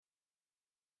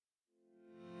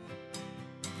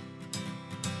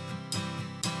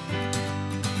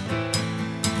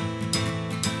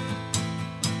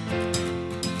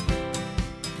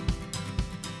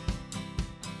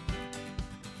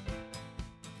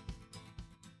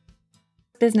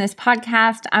Business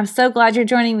Podcast. I'm so glad you're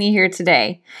joining me here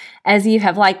today. As you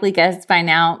have likely guessed by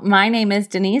now, my name is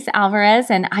Denise Alvarez,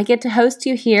 and I get to host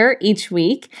you here each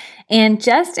week. And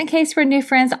just in case we're new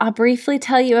friends, I'll briefly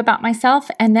tell you about myself,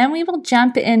 and then we will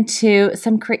jump into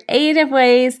some creative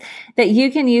ways that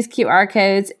you can use QR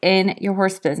codes in your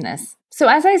horse business. So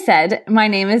as I said, my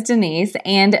name is Denise,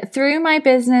 and through my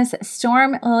business,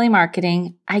 Storm Lily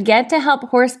Marketing, I get to help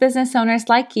horse business owners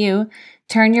like you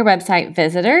turn your website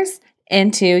visitors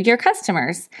into your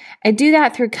customers. I do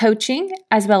that through coaching,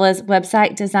 as well as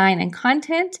website design and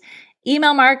content,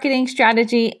 email marketing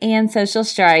strategy, and Social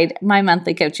Stride, my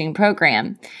monthly coaching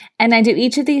program. And I do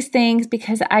each of these things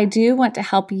because I do want to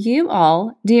help you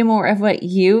all do more of what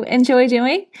you enjoy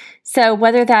doing. So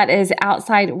whether that is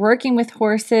outside working with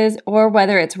horses, or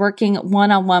whether it's working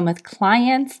one-on-one with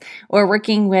clients, or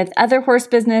working with other horse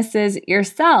businesses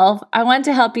yourself, I want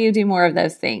to help you do more of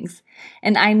those things.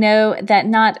 And I know that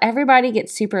not everybody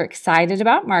gets super excited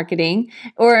about marketing,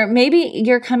 or maybe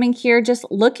you're coming here just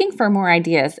looking for more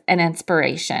ideas and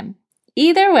inspiration.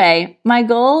 Either way, my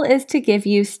goal is to give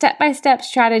you step-by-step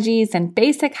strategies and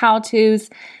basic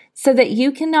how-tos so that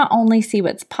you can not only see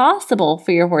what's possible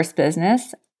for your horse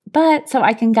business, but so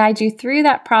I can guide you through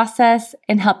that process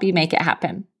and help you make it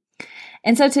happen.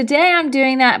 And so today I'm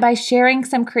doing that by sharing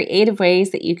some creative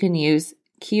ways that you can use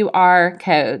QR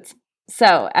codes.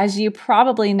 So as you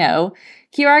probably know,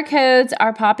 QR codes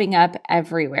are popping up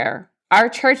everywhere. Our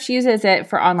church uses it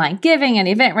for online giving and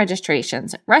event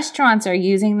registrations. Restaurants are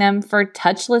using them for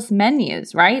touchless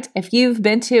menus, right? If you've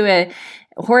been to a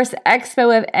horse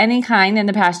expo of any kind in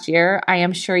the past year, I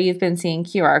am sure you've been seeing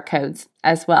QR codes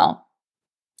as well.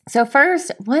 So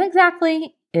first, what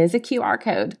exactly is a QR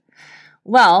code?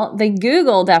 Well, the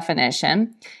Google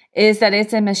definition is that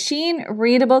it's a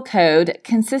machine-readable code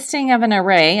consisting of an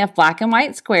array of black and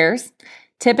white squares,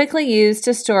 typically used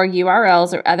to store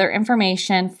URLs or other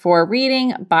information for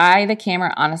reading by the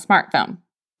camera on a smartphone.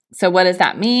 So what does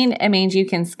that mean? It means you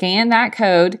can scan that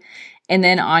code, and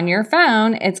then on your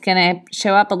phone, it's going to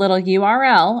show up a little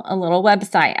URL, a little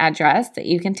website address that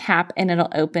you can tap, and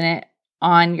it'll open it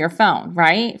on your phone,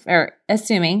 right? Or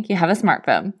assuming you have a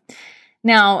smartphone.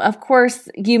 Now, of course,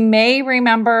 you may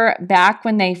remember back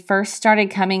when they first started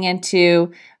coming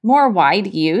into more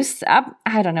wide use, about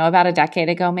a decade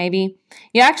ago maybe,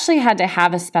 you actually had to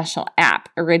have a special app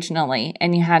originally,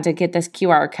 and you had to get this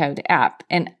QR code app.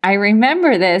 And I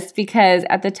remember this because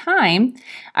at the time,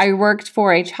 I worked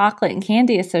for a chocolate and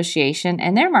candy association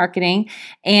and their marketing,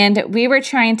 and we were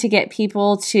trying to get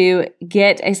people to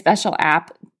get a special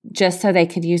app just so they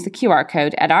could use the QR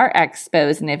code at our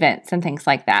expos and events and things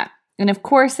like that. And of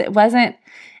course, it wasn't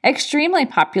extremely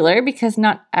popular because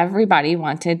not everybody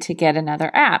wanted to get another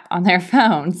app on their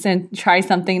phones and try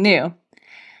something new.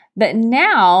 But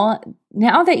now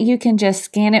that you can just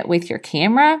scan it with your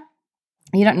camera,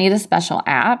 you don't need a special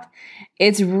app.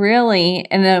 It's really,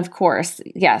 and then of course,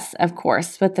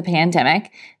 with the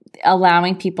pandemic,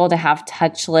 allowing people to have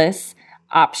touchless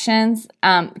options,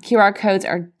 QR codes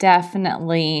are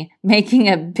definitely making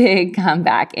a big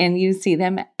comeback, and you see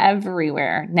them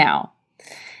everywhere now.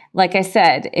 Like I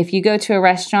said, if you go to a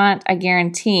restaurant, I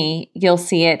guarantee you'll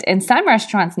see it. And some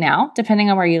restaurants now,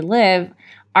 depending on where you live,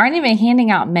 aren't even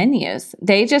handing out menus.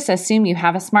 They just assume you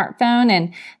have a smartphone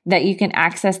and that you can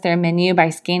access their menu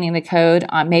by scanning the code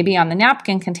on maybe on the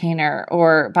napkin container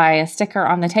or by a sticker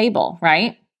on the table,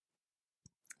 right?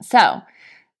 So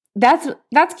that's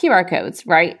QR codes,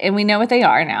 right? And we know what they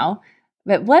are now.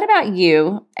 But what about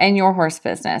you and your horse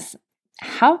business?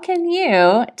 How can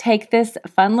you take this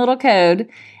fun little code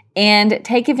and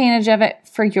take advantage of it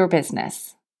for your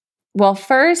business? Well,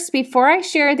 first, before I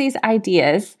share these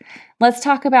ideas, let's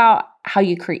talk about how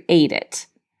you create it.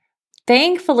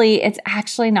 Thankfully, it's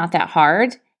actually not that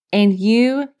hard, and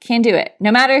you can do it.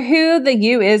 No matter who the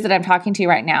you is that I'm talking to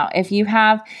right now. If you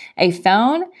have a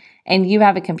phone and you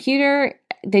have a computer,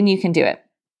 then you can do it.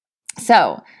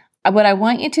 So what I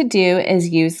want you to do is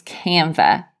use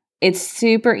Canva. It's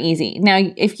super easy. Now,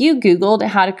 if you Googled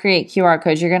how to create QR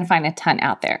codes, you're going to find a ton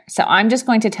out there. So I'm just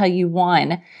going to tell you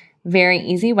one very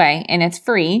easy way, and it's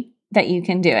free, that you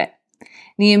can do it.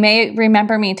 Now, you may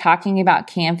remember me talking about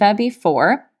Canva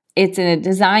before. It's a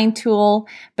design tool,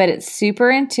 but it's super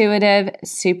intuitive,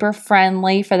 super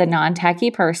friendly for the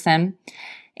non-techie person.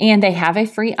 And they have a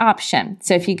free option.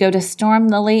 So if you go to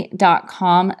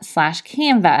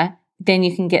stormlily.com/Canva, then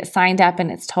you can get signed up,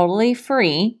 and it's totally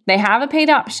free. They have a paid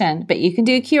option, but you can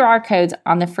do QR codes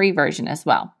on the free version as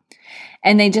well.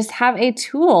 And they just have a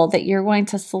tool that you're going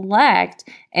to select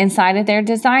inside of their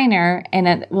designer, and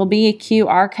it will be a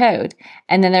QR code.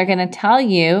 And then they're going to tell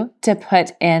you to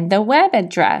put in the web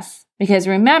address. Because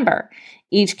remember,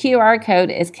 each QR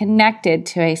code is connected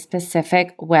to a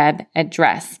specific web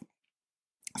address.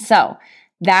 So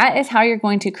that is how you're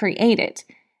going to create it.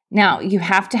 Now, you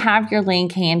have to have your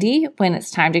link handy when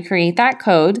it's time to create that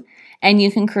code, and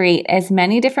you can create as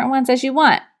many different ones as you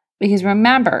want. Because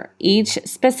remember, each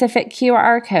specific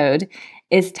QR code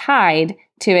is tied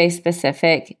to a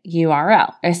specific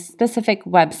URL, a specific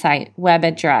website, web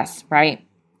address, right?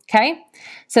 Okay,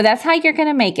 so that's how you're going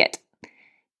to make it.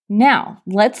 Now,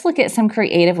 let's look at some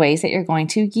creative ways that you're going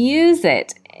to use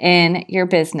it in your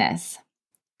business.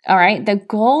 All right, the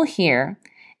goal here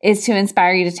is to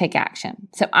inspire you to take action.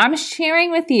 So I'm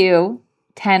sharing with you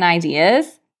 10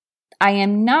 ideas. I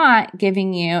am not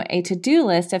giving you a to-do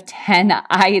list of 10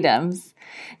 items.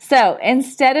 So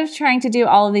instead of trying to do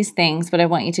all of these things, what I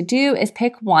want you to do is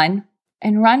pick one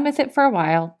and run with it for a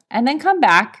while, and then come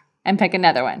back and pick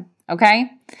another one,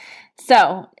 okay?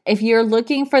 So if you're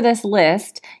looking for this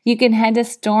list, you can head to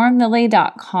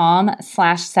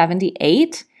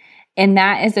stormlily.com/78. And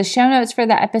that is the show notes for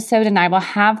the episode, and I will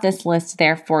have this list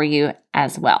there for you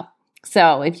as well.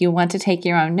 So if you want to take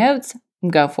your own notes,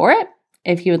 go for it.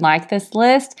 If you would like this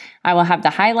list, I will have the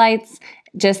highlights,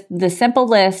 just the simple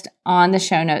list on the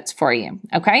show notes for you,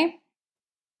 okay?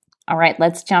 All right,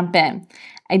 let's jump in.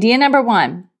 Idea number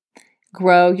 1,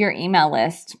 grow your email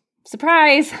list.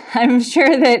 Surprise! I'm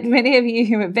sure that many of you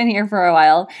who have been here for a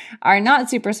while are not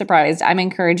super surprised. I'm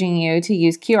encouraging you to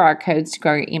use QR codes to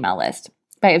grow your email list.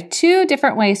 But I have 2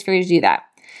 different ways for you to do that.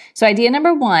 So idea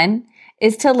number 1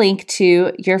 is to link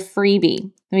to your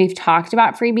freebie. We've talked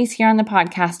about freebies here on the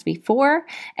podcast before,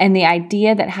 and the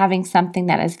idea that having something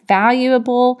that is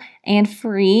valuable and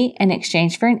free in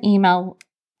exchange for an email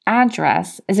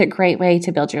address is a great way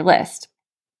to build your list.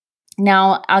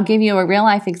 Now, I'll give you a real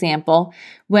life example.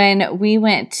 When we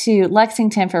went to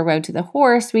Lexington for Road to the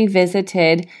Horse, we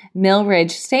visited Mill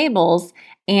Ridge Stables.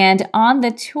 And on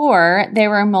the tour, there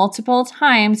were multiple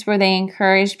times where they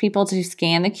encouraged people to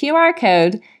scan the QR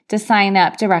code to sign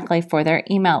up directly for their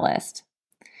email list.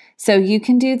 So you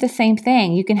can do the same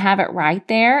thing. You can have it right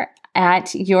there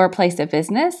at your place of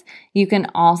business. You can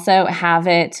also have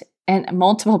it in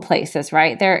multiple places,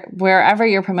 right? There, wherever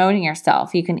you're promoting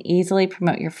yourself, you can easily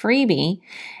promote your freebie.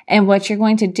 And what you're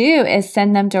going to do is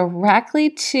send them directly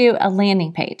to a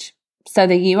landing page. So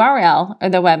the URL or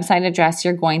the website address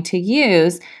you're going to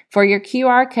use for your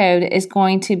QR code is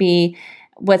going to be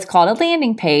what's called a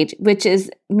landing page, which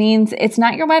means it's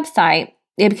not your website.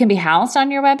 It can be housed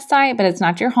on your website, but it's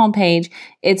not your homepage.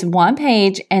 It's one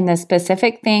page, and the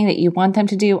specific thing that you want them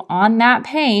to do on that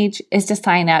page is to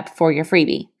sign up for your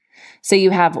freebie. So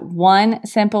you have one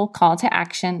simple call to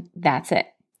action. That's it.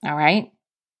 All right.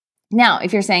 Now,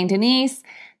 if you're saying, Denise,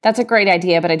 that's a great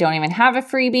idea, but I don't even have a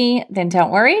freebie, then don't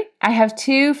worry. I have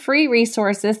 2 free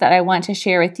resources that I want to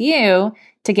share with you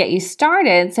to get you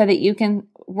started so that you can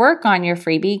work on your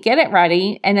freebie, get it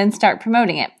ready, and then start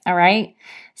promoting it. All right.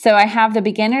 So I have the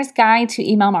Beginner's Guide to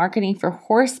Email Marketing for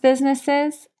Horse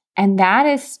Businesses, and that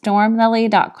is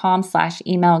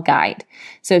stormlily.com/email guide.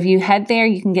 So if you head there,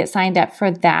 you can get signed up for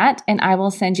that, and I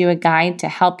will send you a guide to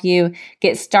help you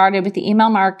get started with the email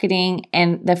marketing,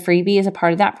 and the freebie is a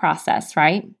part of that process,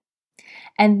 right?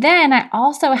 And then I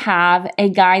also have a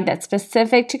guide that's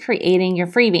specific to creating your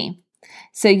freebie.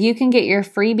 So you can get your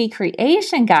freebie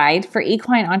creation guide for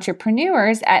equine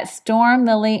entrepreneurs at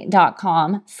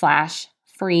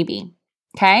stormlily.com/freebie.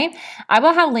 Okay, I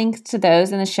will have links to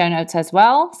those in the show notes as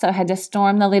well. So head to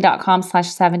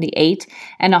stormlily.com/78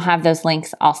 and I'll have those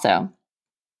links also.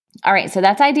 All right, so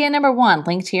that's idea number 1,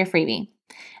 link to your freebie.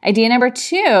 Idea number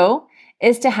 2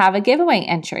 is to have a giveaway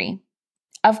entry.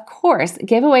 Of course,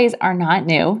 giveaways are not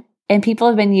new, and people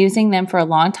have been using them for a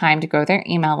long time to grow their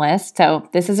email list. So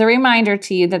this is a reminder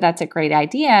to you that that's a great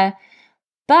idea,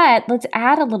 but let's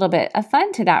add a little bit of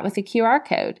fun to that with the QR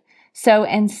code. So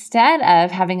instead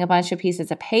of having a bunch of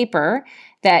pieces of paper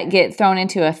that get thrown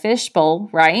into a fishbowl,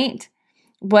 right?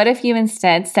 What if you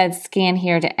instead said scan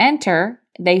here to enter?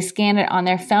 They scan it on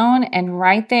their phone, and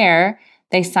right there,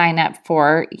 they sign up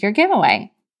for your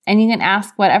giveaway. And you can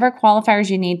ask whatever qualifiers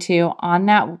you need to on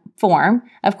that form.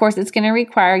 Of course, it's going to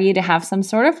require you to have some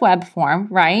sort of web form,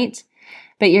 right?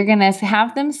 But you're going to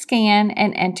have them scan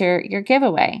and enter your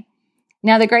giveaway.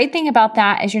 Now, the great thing about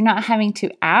that is you're not having to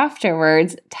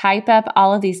afterwards type up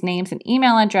all of these names and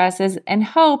email addresses and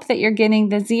hope that you're getting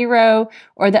the 0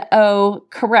 or the O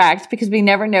correct, because we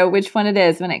never know which one it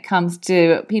is when it comes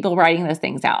to people writing those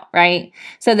things out, right?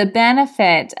 So the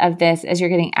benefit of this is you're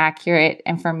getting accurate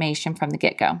information from the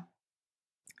get-go.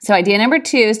 So idea number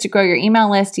 2 is to grow your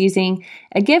email list using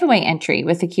a giveaway entry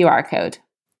with a QR code.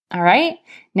 All right.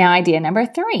 Now, idea number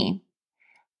 3.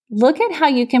 Look at how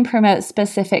you can promote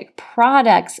specific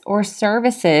products or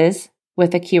services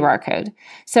with a QR code.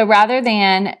 So rather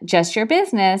than just your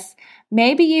business,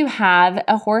 maybe you have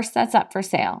a horse that's up for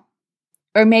sale,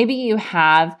 or maybe you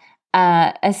have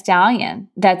a stallion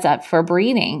that's up for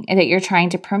breeding and that you're trying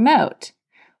to promote.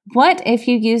 What if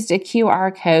you used a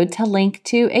QR code to link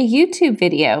to a YouTube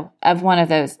video of one of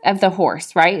those, of the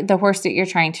horse, right? The horse that you're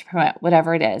trying to promote,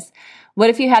 whatever it is. What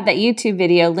if you had that YouTube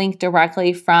video linked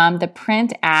directly from the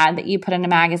print ad that you put in a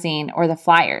magazine or the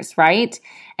flyers, right?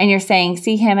 And you're saying,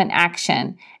 see him in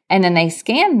action. And then they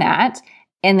scan that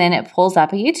and then it pulls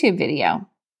up a YouTube video.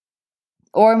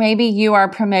 Or maybe you are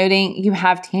promoting, you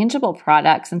have tangible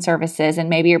products and services, and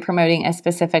maybe you're promoting a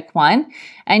specific one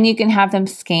and you can have them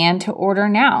scan to order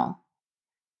now.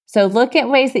 So look at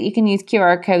ways that you can use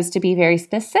QR codes to be very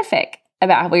specific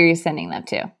about where you're sending them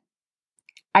to.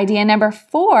 Idea number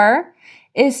 4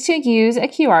 is to use a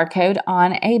QR code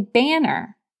on a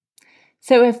banner.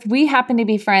 So if we happen to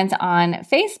be friends on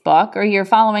Facebook, or you're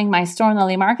following my Storm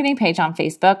Lily marketing page on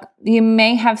Facebook, you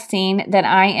may have seen that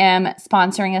I am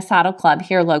sponsoring a saddle club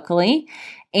here locally.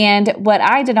 And what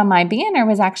I did on my banner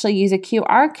was actually use a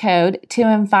QR code to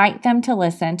invite them to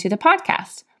listen to the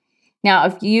podcast. Now,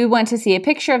 if you want to see a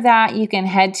picture of that, you can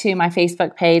head to my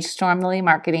Facebook page, Storm Lily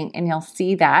Marketing, and you'll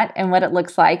see that and what it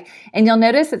looks like. And you'll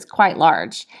notice it's quite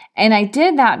large. And I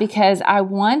did that because I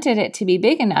wanted it to be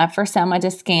big enough for someone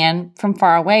to scan from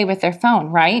far away with their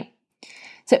phone, right?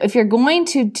 So if you're going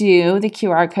to do the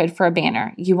QR code for a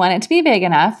banner, you want it to be big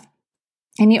enough.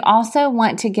 And you also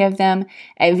want to give them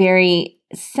a very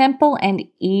simple and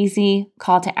easy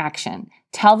call to action.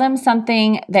 Tell them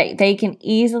something that they can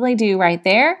easily do right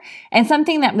there and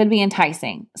something that would be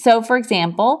enticing. So for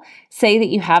example, say that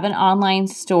you have an online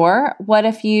store. What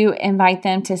if you invite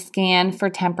them to scan for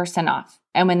 10% off?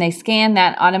 And when they scan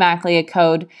that, automatically a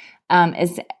code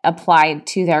is applied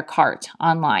to their cart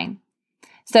online.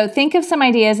 So think of some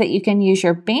ideas that you can use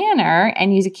your banner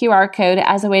and use a QR code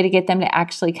as a way to get them to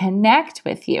actually connect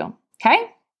with you. Okay?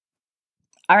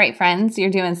 All right, friends, you're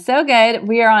doing so good.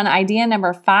 We are on idea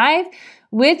number 5,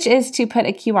 which is to put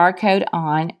a QR code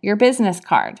on your business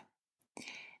card.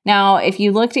 Now, if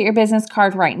you looked at your business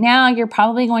card right now, you're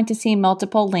probably going to see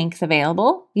multiple links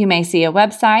available. You may see a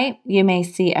website, you may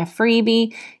see a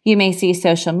freebie, you may see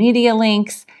social media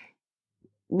links.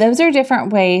 Those are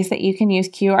different ways that you can use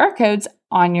QR codes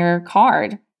on your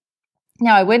card.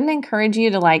 Now, I wouldn't encourage you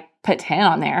to put 10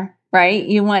 on there, right?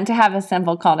 You want to have a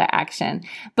simple call to action.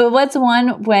 But what's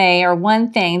one way or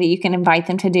one thing that you can invite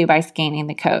them to do by scanning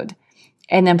the code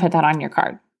and then put that on your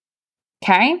card?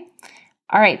 Okay?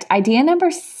 All right, idea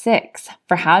number 6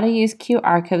 for how to use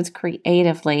QR codes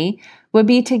creatively would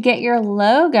be to get your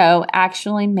logo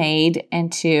actually made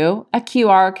into a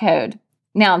QR code.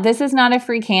 Now, this is not a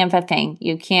free Canva thing.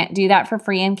 You can't do that for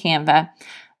free in Canva,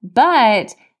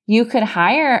 but you could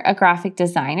hire a graphic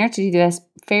designer to do this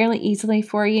fairly easily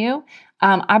for you.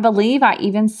 I believe I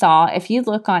even saw, if you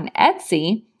look on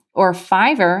Etsy or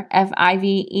Fiverr,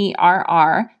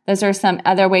 Fiverr, those are some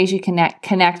other ways you can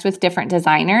connect with different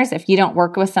designers if you don't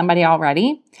work with somebody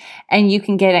already, and you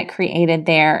can get it created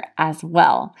there as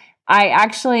well. I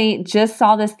actually just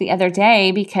saw this the other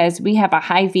day because we have a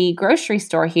Hy-Vee grocery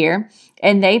store here,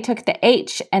 and they took the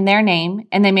H in their name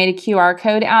and they made a QR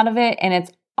code out of it, and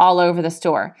it's all over the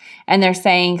store. And they're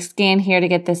saying, scan here to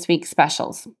get this week's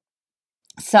specials.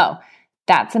 So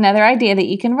that's another idea that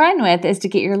you can run with, is to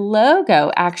get your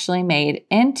logo actually made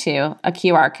into a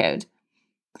QR code.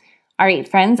 All right,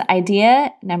 friends,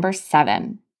 idea number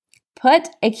 7. Put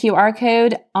a QR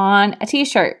code on a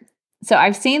t-shirt. So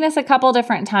I've seen this a couple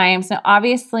different times. Now,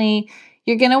 obviously,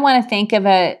 you're going to want to think of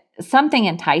something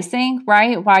enticing,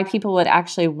 right? Why people would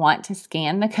actually want to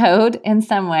scan the code in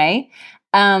some way.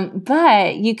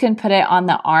 But you can put it on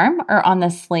the arm or on the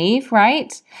sleeve,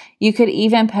 right? You could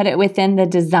even put it within the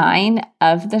design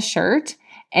of the shirt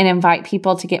and invite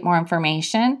people to get more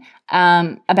information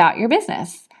about your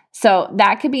business. So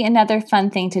that could be another fun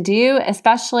thing to do,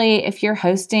 especially if you're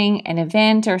hosting an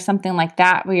event or something like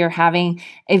that where you're having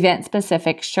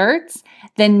event-specific shirts.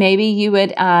 Then maybe you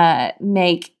would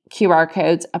make QR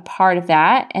codes a part of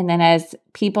that. And then as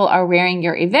people are wearing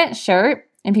your event shirt,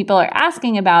 and people are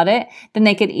asking about it, then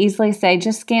they could easily say,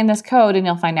 just scan this code and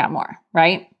you'll find out more,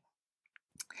 right?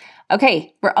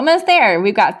 Okay, we're almost there.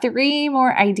 We've got 3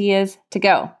 more ideas to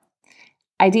go.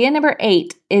 Idea number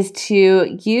 8 is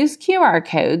to use QR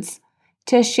codes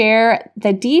to share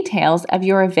the details of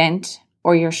your event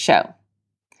or your show.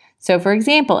 So for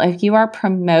example, if you are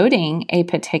promoting a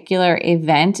particular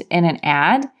event in an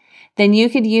ad, then you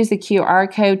could use the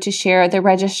QR code to share the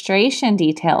registration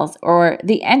details or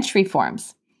the entry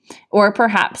forms. Or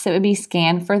perhaps it would be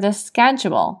scanned for the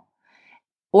schedule.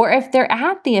 Or if they're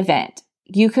at the event,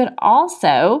 you could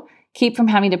also keep from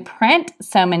having to print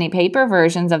so many paper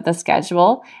versions of the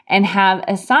schedule and have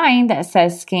a sign that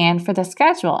says scan for the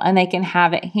schedule, and they can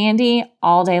have it handy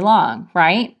all day long,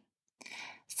 right?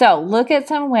 So look at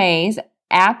some ways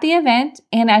at the event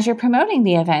and as you're promoting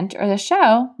the event or the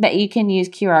show that you can use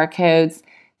QR codes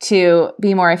to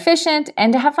be more efficient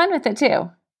and to have fun with it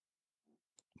too.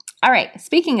 All right,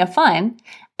 speaking of fun,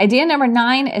 idea number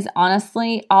 9 is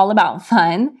honestly all about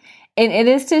fun. And it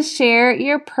is to share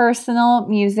your personal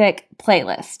music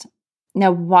playlist.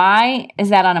 Now, why is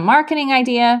that on a marketing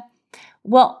idea?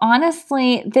 Well,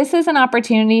 honestly, this is an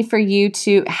opportunity for you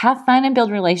to have fun and build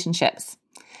relationships.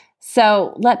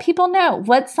 So let people know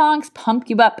what songs pump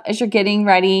you up as you're getting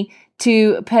ready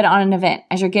to put on an event,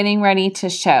 as you're getting ready to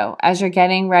show, as you're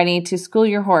getting ready to school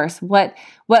your horse. What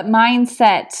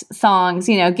mindset songs,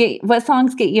 what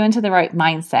songs get you into the right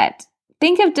mindset?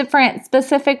 Think of different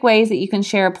specific ways that you can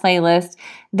share a playlist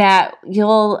that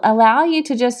will allow you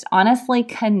to just honestly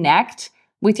connect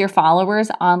with your followers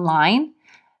online.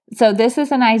 So this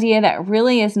is an idea that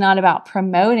really is not about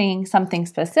promoting something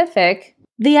specific.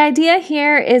 The idea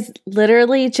here is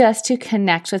literally just to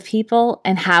connect with people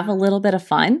and have a little bit of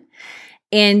fun.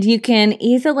 And you can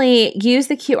easily use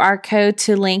the QR code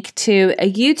to link to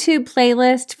a YouTube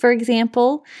playlist, for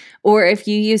example, or if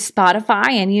you use Spotify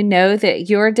and you know that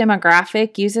your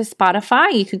demographic uses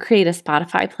Spotify, you can create a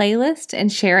Spotify playlist and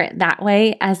share it that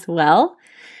way as well.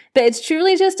 But it's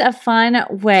truly just a fun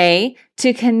way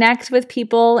to connect with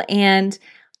people, and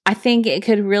I think it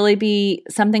could really be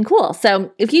something cool.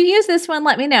 So if you use this one,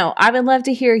 let me know. I would love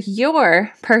to hear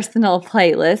your personal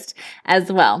playlist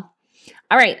as well.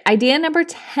 All right, idea number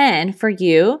 10 for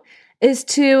you is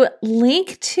to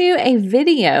link to a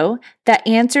video that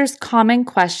answers common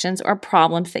questions or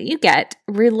problems that you get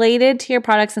related to your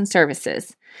products and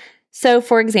services. So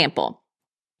for example,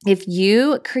 if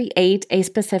you create a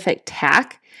specific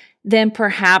tack, then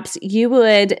perhaps you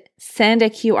would send a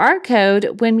QR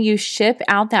code when you ship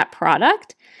out that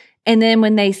product. And then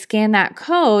when they scan that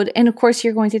code, and of course,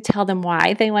 you're going to tell them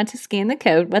why they want to scan the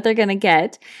code, what they're going to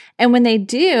get. And when they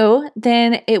do,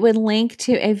 then it would link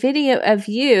to a video of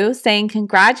you saying,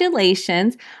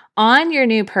 congratulations on your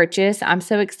new purchase. I'm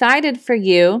so excited for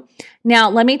you.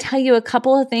 Now, let me tell you a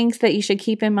couple of things that you should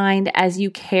keep in mind as you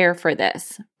care for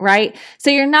this, right? So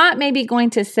you're not maybe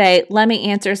going to say, let me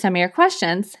answer some of your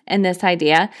questions in this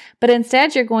idea, but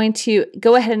instead you're going to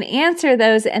go ahead and answer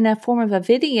those in the form of a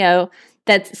video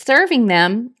that's serving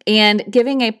them and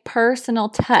giving a personal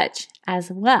touch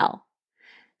as well.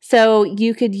 So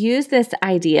you could use this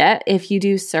idea if you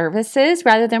do services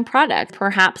rather than product.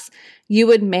 Perhaps you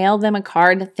would mail them a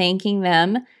card thanking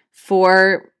them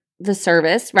for the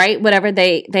service, right? Whatever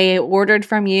they ordered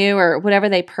from you or whatever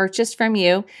they purchased from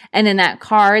you. And in that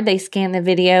card, they scan the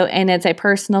video and it's a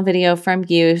personal video from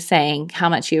you saying how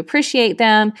much you appreciate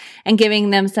them and giving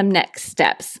them some next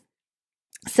steps.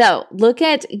 So look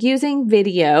at using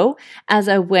video as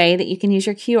a way that you can use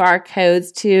your QR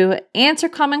codes to answer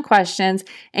common questions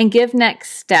and give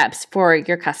next steps for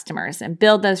your customers and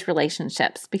build those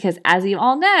relationships. Because as you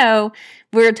all know,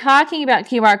 we're talking about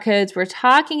QR codes, we're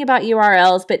talking about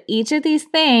URLs, but each of these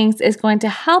things is going to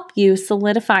help you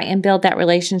solidify and build that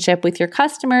relationship with your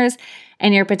customers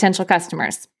and your potential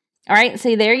customers. All right,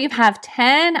 so there you have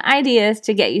 10 ideas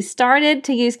to get you started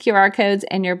to use QR codes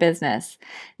in your business.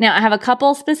 Now, I have a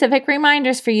couple specific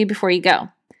reminders for you before you go.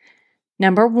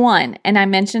 Number 1, and I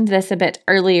mentioned this a bit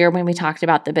earlier when we talked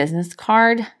about the business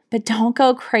card, but don't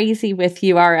go crazy with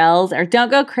URLs or don't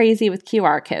go crazy with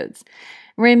QR codes.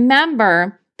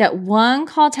 Remember that one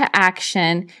call to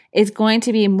action is going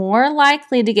to be more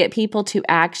likely to get people to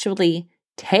actually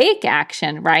take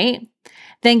action, right?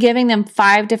 Than giving them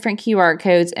 5 different QR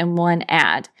codes in one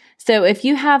ad. So if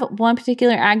you have one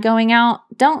particular ad going out,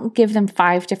 don't give them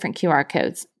 5 different QR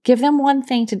codes. Give them one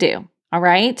thing to do, all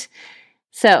right?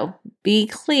 So be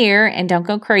clear and don't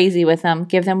go crazy with them.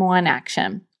 Give them one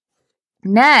action.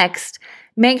 Next,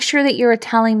 make sure that you're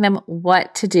telling them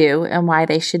what to do and why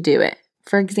they should do it.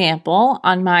 For example,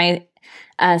 on my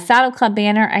Saddle Club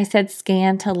banner, I said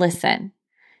scan to listen.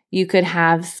 You could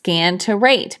have scan to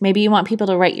rate. Maybe you want people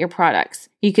to rate your products.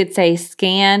 You could say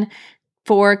scan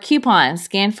for coupons,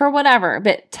 scan for whatever,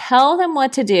 but tell them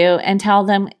what to do and tell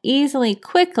them easily,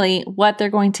 quickly what they're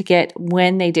going to get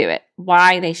when they do it,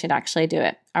 why they should actually do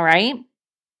it. All right.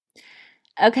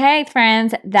 Okay,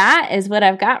 friends, that is what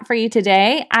I've got for you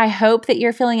today. I hope that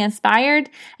you're feeling inspired,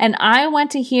 and I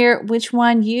want to hear which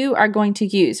one you are going to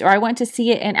use, or I want to see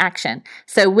it in action.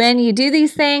 So when you do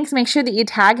these things, make sure that you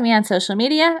tag me on social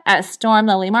media at Storm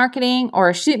Lily Marketing,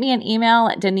 or shoot me an email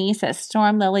at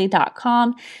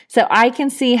denise@stormlily.com so I can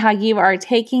see how you are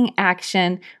taking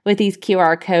action with these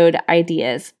QR code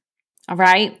ideas. All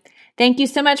right. Thank you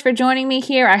so much for joining me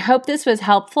here. I hope this was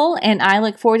helpful, and I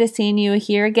look forward to seeing you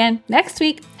here again next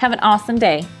week. Have an awesome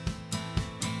day.